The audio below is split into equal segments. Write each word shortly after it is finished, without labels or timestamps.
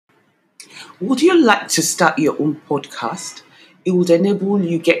Would you like to start your own podcast? It would enable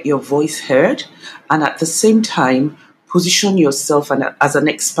you get your voice heard and at the same time position yourself as an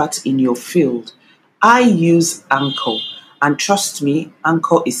expert in your field. I use Anchor and trust me,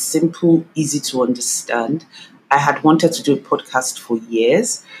 Anchor is simple, easy to understand. I had wanted to do a podcast for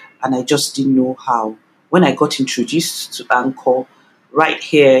years and I just didn't know how. When I got introduced to Anchor right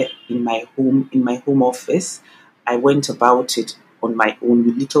here in my home office, I went about it on my own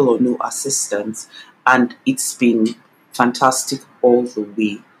with little or no assistance, and it's been fantastic all the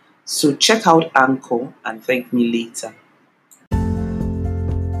way. So check out Anchor and thank me later.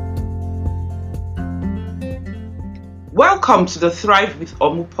 Welcome to the Thrive with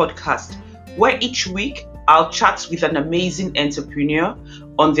Omu podcast, where each week I'll chat with an amazing entrepreneur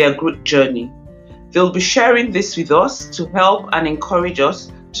on their growth journey. They'll be sharing this with us to help and encourage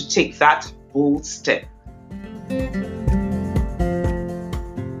us to take that bold step.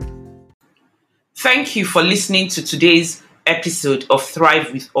 Thank you for listening to today's episode of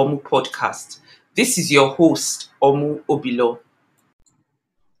Thrive with Omu podcast. This is your host, Omu Obilo.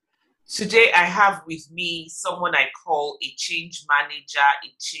 Today I have with me someone I call a change manager, a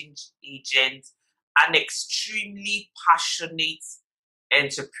change agent, an extremely passionate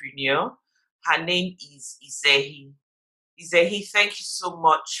entrepreneur. Her name is Izehi. Izehi, thank you so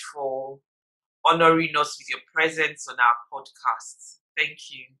much for honoring us with your presence on our podcast. Thank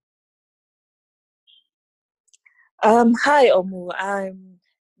you. Hi, Omu. I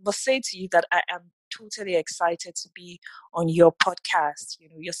must say to you that I am totally excited to be on your podcast. You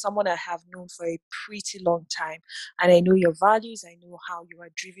know, you're someone I have known for a pretty long time, and I know your values. I know how you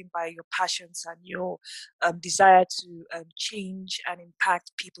are driven by your passions and your desire to change and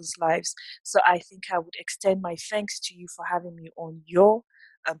impact people's lives. So I think I would extend my thanks to you for having me on your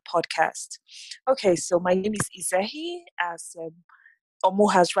podcast. Okay, so my name is Izehi, as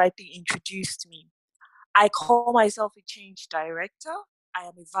Omu has rightly introduced me. I call myself a change director. I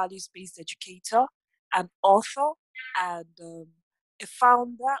am a values based educator, an author, and a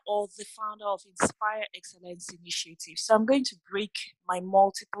founder or the founder of Inspire Excellence Initiative. So I'm going to break my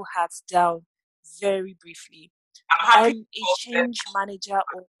multiple hats down very briefly. I'm a change manager.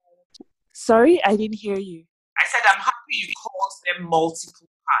 Sorry, I didn't hear you. I said I'm happy you called them multiple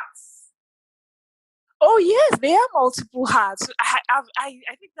hats. Oh yes, they are multiple hats. I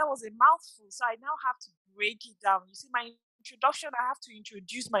think that was a mouthful, so I now have to break it down. You see, my introduction, I have to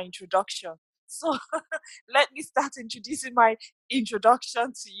introduce my introduction. So let me start introducing my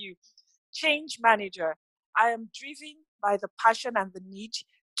introduction to you. Change manager. I am driven by the passion and the need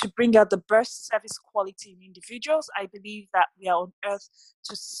to bring out the best service quality in individuals. I believe that we are on earth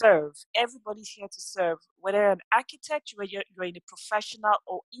to serve. Everybody's here to serve, whether you're an architect, whether you're in a professional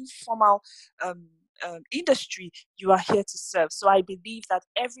or informal industry, you are here to serve. So I believe that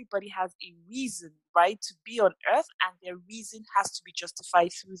everybody has a reason, right, to be on earth, and their reason has to be justified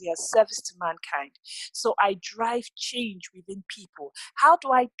through their service to mankind. So I drive change within people. How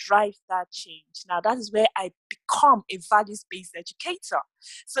do I drive that change? Now, that is where I become a values-based educator.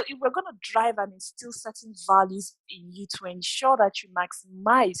 So if we're going to drive and instill certain values in you to ensure that you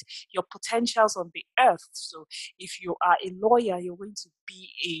maximize your potentials on the earth. So if you are a lawyer, you're going to be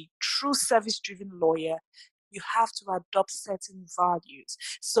a true service-driven lawyer. You have to adopt certain values.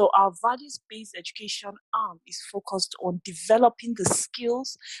 So our values-based education arm is focused on developing the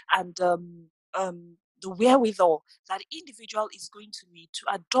skills and the wherewithal that individual is going to need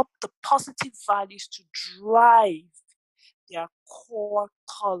to adopt the positive values to drive their core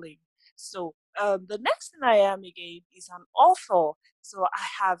calling. So the next thing I am again is an author. So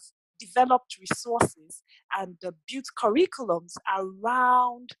I have developed resources and built curriculums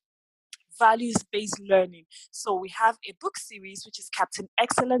around values-based learning. So we have a book series, which is Captain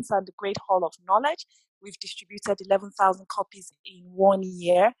Excellence and the Great Hall of Knowledge. We've distributed 11,000 copies in 1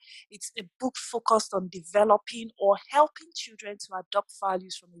 year. It's a book focused on developing or helping children to adopt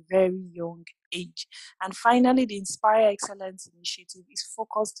values from a very young age. And finally, the Inspire Excellence Initiative is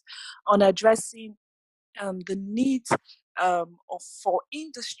focused on addressing the needs for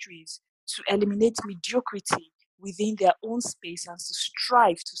industries to eliminate mediocrity within their own space and to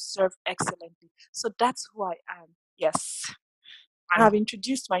strive to serve excellently. So that's who I am. Yes. I have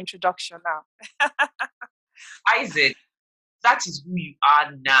introduced my introduction now. Isaac, that is who you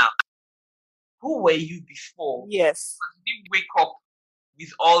are now. Who were you before? Yes. You didn't wake up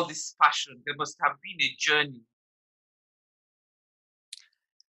with all this passion. There must have been a journey.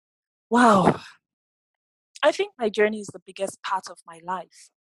 Wow. I think my journey is the biggest part of my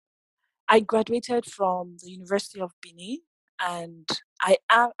life. I graduated from the University of Benin, and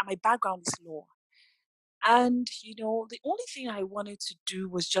my background is law. And, the only thing I wanted to do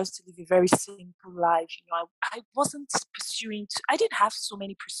was just to live a very simple life. I wasn't I didn't have so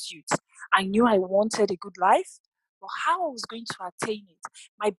many pursuits. I knew I wanted a good life, but how I was going to attain it,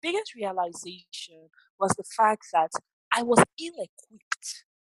 my biggest realization was the fact that I was ill equipped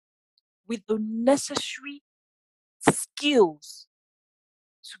with the necessary skills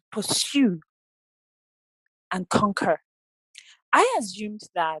to pursue and conquer. I assumed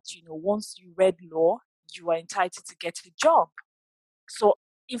that, once you read law, you were entitled to get a job. So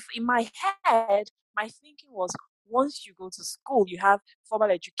if in my head, my thinking was once you go to school, you have formal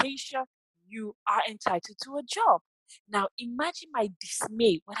education, you are entitled to a job. Now imagine my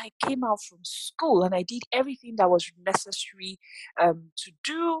dismay when I came out from school and I did everything that was necessary to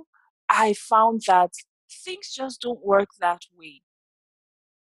do. I found that things just don't work that way.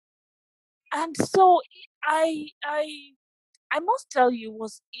 And so I I I must tell you,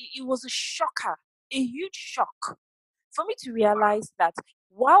 it was a shocker, a huge shock for me to realize that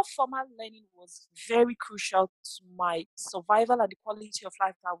while formal learning was very crucial to my survival and the quality of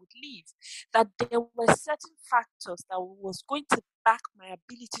life that I would live, that there were certain factors that was going to back my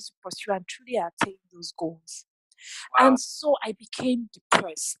ability to pursue and truly attain those goals. Wow. And so I became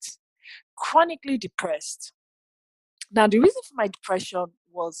depressed, chronically depressed. Now, the reason for my depression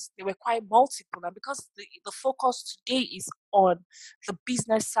was they were quite multiple, and because the focus today is on the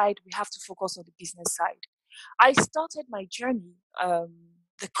business side, we have to focus on the business side. I started my journey,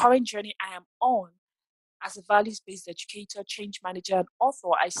 the current journey I am on as a values-based educator, change manager, and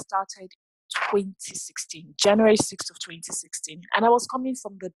author. I started 2016, January 6th of 2016, and I was coming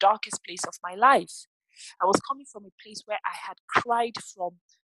from the darkest place of my life. I was coming from a place where I had cried from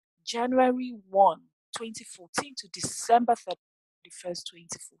January 1, 2014 to December 31st,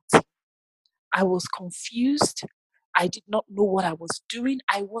 2014. I was confused. I did not know what I was doing.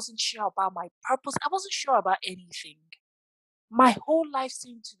 I wasn't sure about my purpose. I wasn't sure about anything. My whole life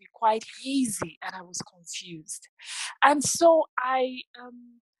seemed to be quite hazy and I was confused. And so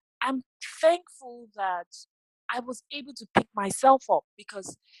I'm thankful that I was able to pick myself up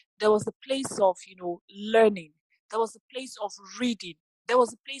because there was a place of, learning. There was a place of reading. There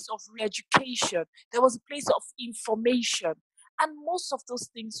was a place of re-education. There was a place of information. And most of those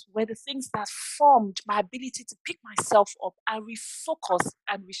things were the things that formed my ability to pick myself up and refocus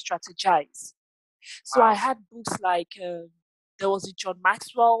and re-strategize. So I had books like there was a John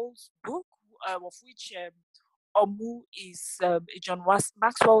Maxwell's book, of which Omu is a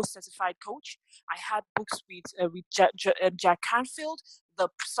Maxwell certified coach. I had books with Jack Canfield, the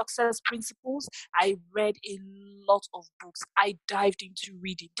Success Principles. I read a lot of books. I dived into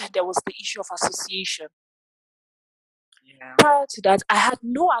reading. Then there was the issue of association. Yeah. Prior to that, I had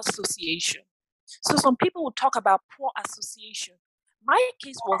no association. So some people would talk about poor association. My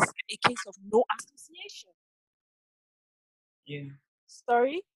case was a case of no association. Yeah.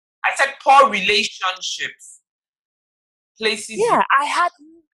 Sorry? I said poor relationships. Places. Yeah, I had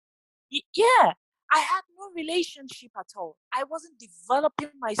no relationship at all. I wasn't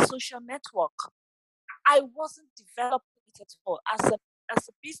developing my social network. I wasn't developing it at all. As a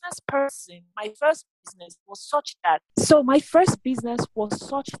business person, my first business was such that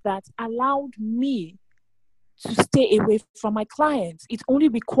allowed me to stay away from my clients. It only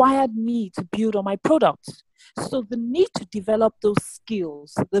required me to build on my product. So the need to develop those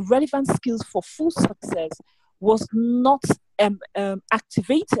skills, the relevant skills for full success, was not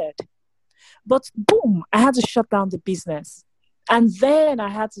activated. But boom, I had to shut down the business. And then I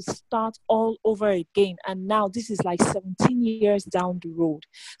had to start all over again. And now this is like 17 years down the road.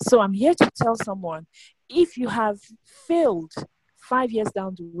 So I'm here to tell someone, if you have failed 5 years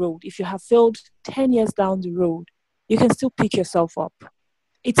down the road, if you have failed 10 years down the road, you can still pick yourself up.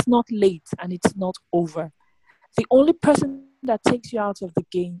 It's not late and it's not over. The only person that takes you out of the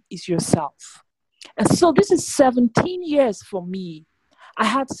game is yourself. And so this is 17 years for me. I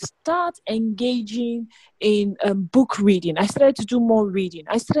had to start engaging in book reading. I started to do more reading.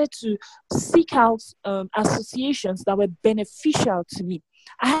 I started to seek out associations that were beneficial to me.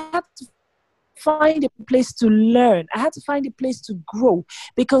 I had to find a place to learn. I had to find a place to grow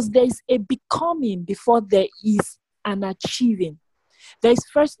because there's a becoming before there is an achieving. There's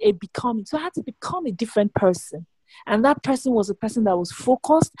first a becoming. So I had to become a different person. And that person was a person that was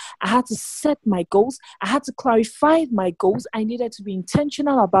focused. I had to set my goals. I had to clarify my goals. I needed to be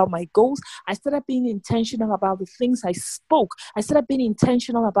intentional about my goals. I started being intentional about the things I spoke. I started being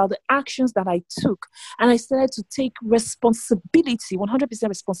intentional about the actions that I took. And I started to take responsibility, 100%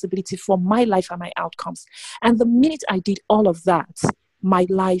 responsibility for my life and my outcomes. And the minute I did all of that, my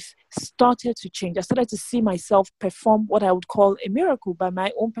life started to change. I started to see myself perform what I would call a miracle by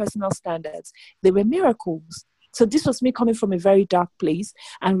my own personal standards. They were miracles. So this was me coming from a very dark place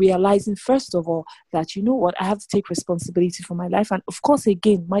and realizing, first of all, that, you know what, I have to take responsibility for my life. And of course,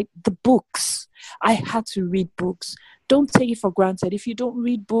 again, the books. I had to read books. Don't take it for granted. If you don't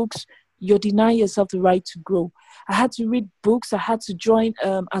read books, you're denying yourself the right to grow. I had to read books. I had to join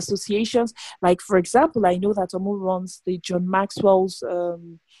associations. Like, for example, I know that Omo runs the John Maxwell's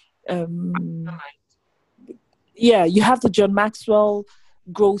um, you have the John Maxwell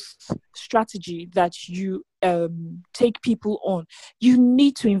growth strategy that you take people on. You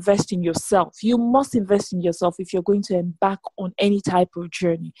need to invest in yourself. You must invest in yourself if you're going to embark on any type of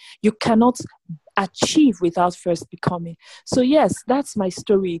journey. You cannot achieve without first becoming. So yes, that's my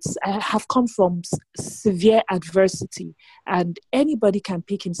story. I have come from severe adversity, and anybody can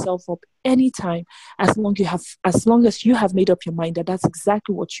pick himself up anytime as long as you have made up your mind that that's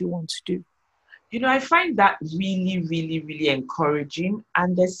exactly what you want to do. I find that really, really, really encouraging.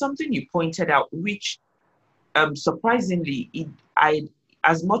 And there's something you pointed out, which surprisingly,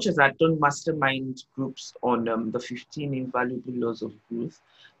 as much as I've done mastermind groups on the 15 invaluable laws of growth,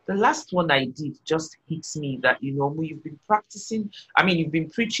 the last one I did just hits me that, you've been practicing. I mean, you've been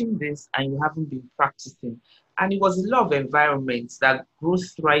preaching this and you haven't been practicing. And it was a lot of environments that growth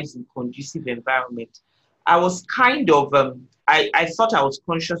thrives in conducive environment. I was kind of, I thought I was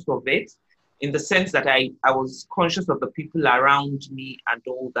conscious of it, in the sense that I was conscious of the people around me and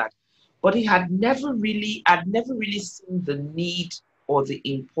all that. But I'd never really seen the need or the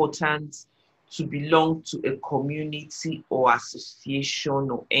importance to belong to a community or association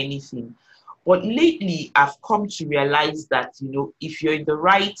or anything. But lately, I've come to realize that, if you're in the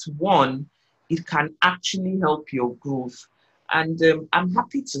right one, it can actually help your growth. And I'm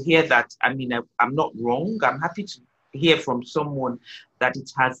happy to hear that. I mean, I'm not wrong. I'm happy to hear from someone that it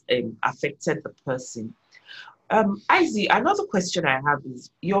has affected the person. Izehi, another question I have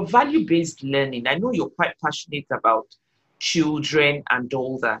is your value-based learning. I know you're quite passionate about children and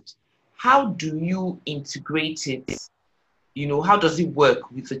all that. How do you integrate it? How does it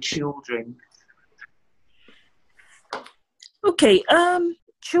work with the children? Okay,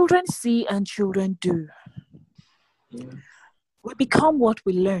 children see and children do. Yeah. We become what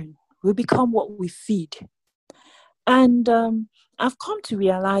we learn. We become what we feed. And I've come to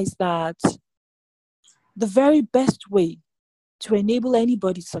realize that the very best way to enable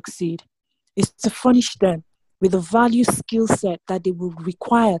anybody to succeed is to furnish them with a value skill set that they will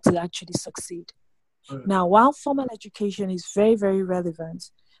require to actually succeed. Now, while formal education is very, very relevant,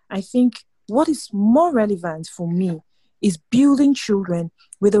 I think what is more relevant for me is building children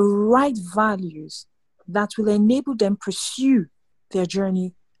with the right values that will enable them pursue their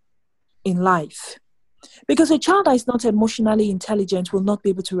journey in life. Because a child that is not emotionally intelligent will not be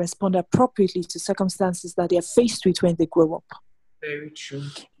able to respond appropriately to circumstances that they are faced with when they grow up. Very true.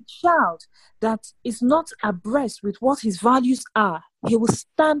 A child that is not abreast with what his values are, he will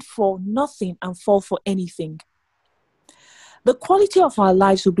stand for nothing and fall for anything. The quality of our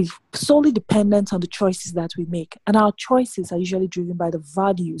lives will be solely dependent on the choices that we make. And our choices are usually driven by the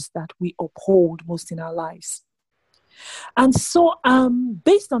values that we uphold most in our lives. And so,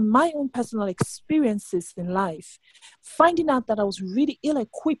 based on my own personal experiences in life, finding out that I was really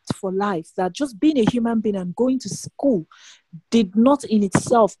ill-equipped for life, that just being a human being and going to school did not in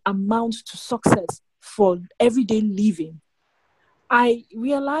itself amount to success for everyday living, I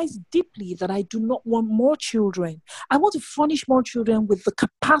realized deeply that I do not want more children. I want to furnish more children with the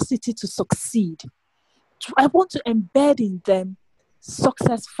capacity to succeed. I want to embed in them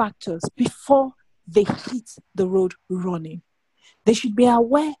success factors before they hit the road running. They should be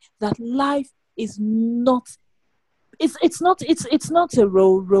aware that life is not it's not a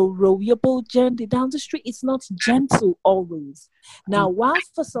row gently down the street. It's not gentle always. Now, while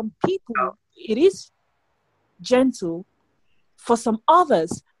for some people it is gentle, for some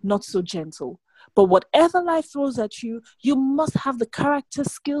others not so gentle. But whatever life throws at you, you must have the character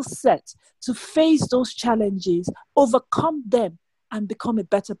skill set to face those challenges, overcome them, and become a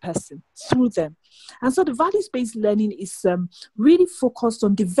better person through them. And so the values-based learning is really focused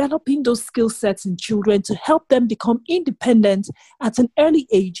on developing those skill sets in children to help them become independent at an early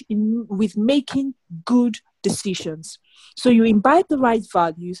age with making good decisions. So you imbibe the right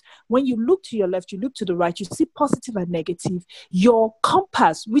values. When you look to your left, you look to the right, you see positive and negative. Your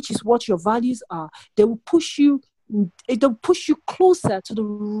compass, which is what your values are, they will push you closer to the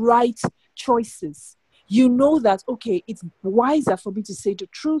right choices. You know that, okay, it's wiser for me to say the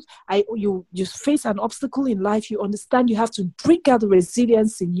truth. You face an obstacle in life. You understand you have to bring out the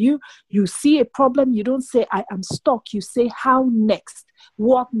resilience in you. You see a problem. You don't say, I am stuck. You say, how next?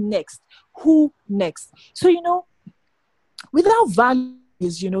 What next? Who next? So, without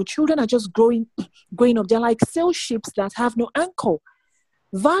values, children are just growing up. They're like sail ships that have no anchor.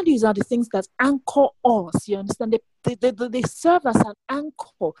 Values are the things that anchor us. You understand? They serve as an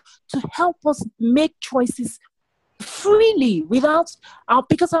anchor to help us make choices freely because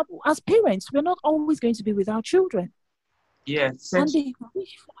as parents, we're not always going to be with our children. Yes. And they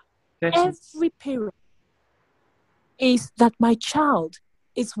wish for every parent is that my child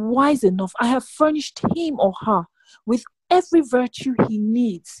is wise enough. I have furnished him or her with every virtue he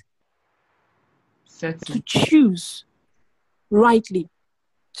needs to choose rightly.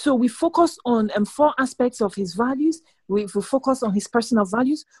 So we focus on 4 aspects of his values. We focus on his personal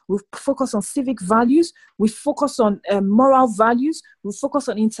values. We focus on civic values. We focus on moral values. We focus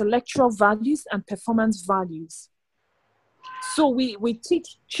on intellectual values and performance values. So we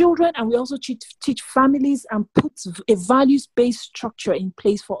teach children, and we also teach families, and put a values-based structure in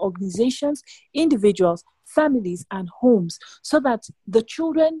place for organizations, individuals, families, and homes, so that the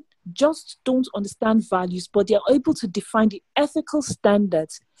children just don't understand values, but they are able to define the ethical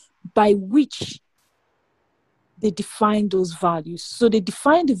standards by which they define those values. So they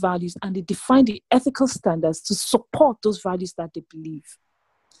define the values and they define the ethical standards to support those values that they believe.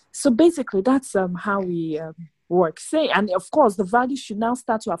 So basically, that's how we work. And of course, the values should now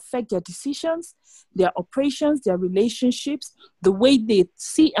start to affect their decisions, their operations, their relationships, the way they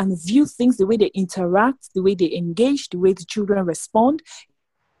see and view things, the way they interact, the way they engage, the way the children respond.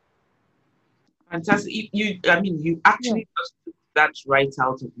 Fantastic. You actually just took that right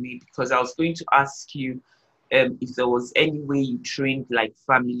out of me, because I was going to ask you if there was any way you trained like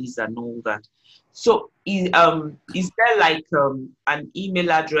families and all that. So is there like an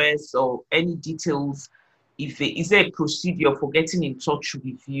email address or any details? Is there a procedure for getting in touch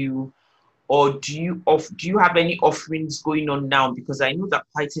with you, or do you have any offerings going on now? Because I know that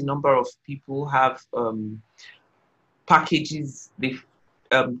quite a number of people have packages they've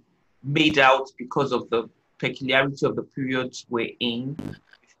made out because of the peculiarity of the periods we're in,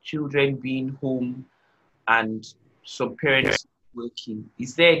 children being home and some parents working.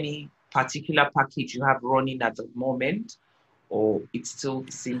 Is there any particular package you have running at the moment, or it's still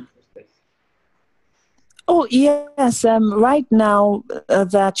the same process? Oh, yes. Right now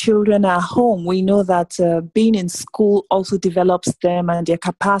that children are home, we know that being in school also develops them and their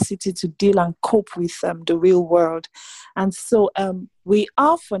capacity to deal and cope with the real world. And so we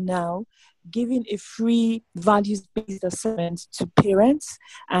are, for now, giving a free values-based assessment to parents,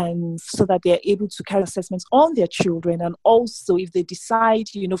 and so that they're able to carry assessments on their children. And also, if they decide,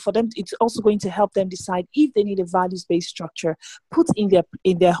 for them, it's also going to help them decide if they need a values-based structure put in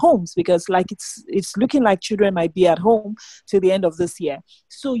their homes, because like it's looking like children might be at home till the end of this year.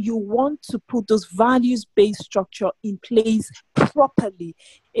 So you want to put those values-based structure in place properly.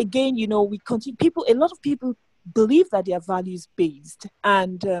 Again, we continue. A lot of people believe that they are values-based,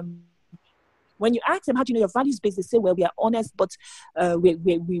 and when you ask them, how do you know your values based? They say, well, we are honest, but we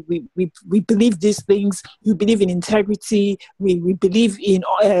believe these things. We believe in integrity. We believe in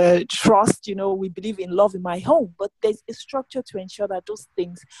trust. We believe in love in my home. But there's a structure to ensure that those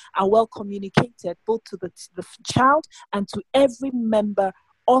things are well communicated, both to the child and to every member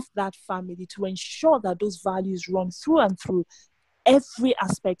of that family, to ensure that those values run through and through every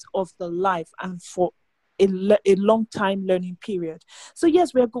aspect of the life and for a long time learning period. So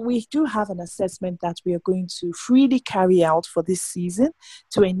yes, we do have an assessment that we are going to freely carry out for this season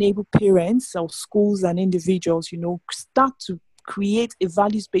to enable parents or schools and individuals, start to create a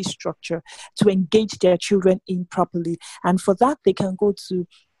values-based structure to engage their children in properly. And for that, they can go to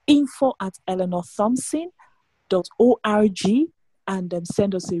info@eleanorthompson.org and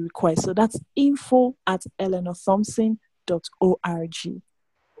send us a request. So that's info@eleanorthompson.org.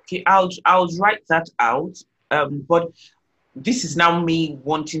 Okay, I'll write that out. But this is now me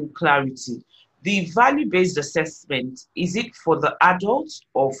wanting clarity. The value-based assessment, is it for the adults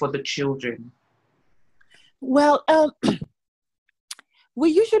or for the children? Well,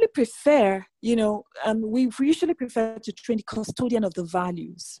 we usually prefer, we usually prefer to train the custodian of the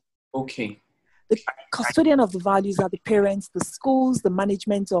values. Okay. The custodian of the values are the parents, the schools, the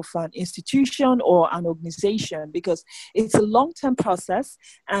management of an institution or an organization, because it's a long-term process.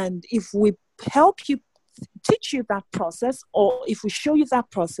 And if we help you, teach you that process, or if we show you that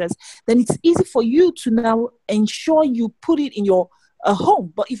process, then it's easy for you to now ensure you put it in your a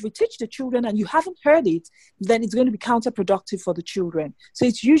home. But if we teach the children and you haven't heard it, then it's going to be counterproductive for the children. So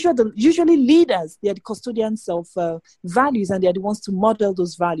it's usually leaders, they are the custodians of values, and they're the ones to model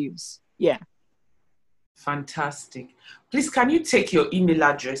those values. Yeah. Fantastic. Please, can you take your email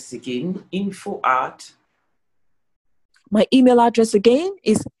address again? My email address again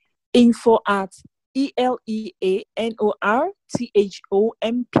is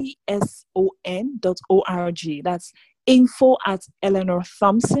info@eleanorthomson.org. That's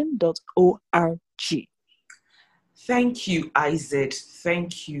info@eleanorthomson.org. Thank you, Izehi.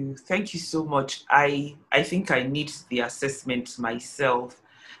 Thank you. Thank you so much. I think I need the assessment myself.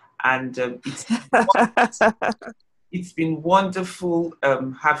 And it's been wonderful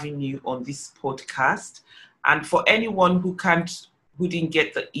having you on this podcast. And for anyone who didn't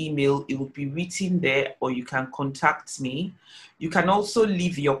get the email, it will be written there, or you can contact me. You can also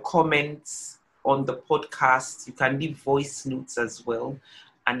leave your comments on the podcast. You can leave voice notes as well,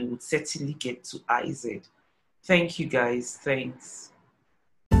 and it would certainly get to Izehi. Thank you, guys. Thanks.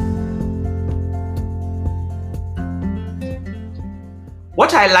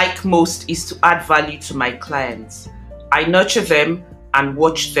 What I like most is to add value to my clients. I nurture them and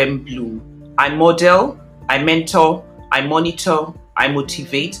watch them bloom. I model, I mentor, I monitor, I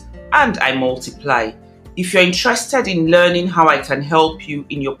motivate, and I multiply. If you're interested in learning how I can help you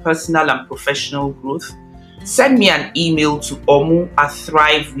in your personal and professional growth, send me an email to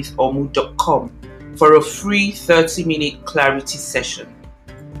omu@thrivewithomu.com for a free 30-minute clarity session.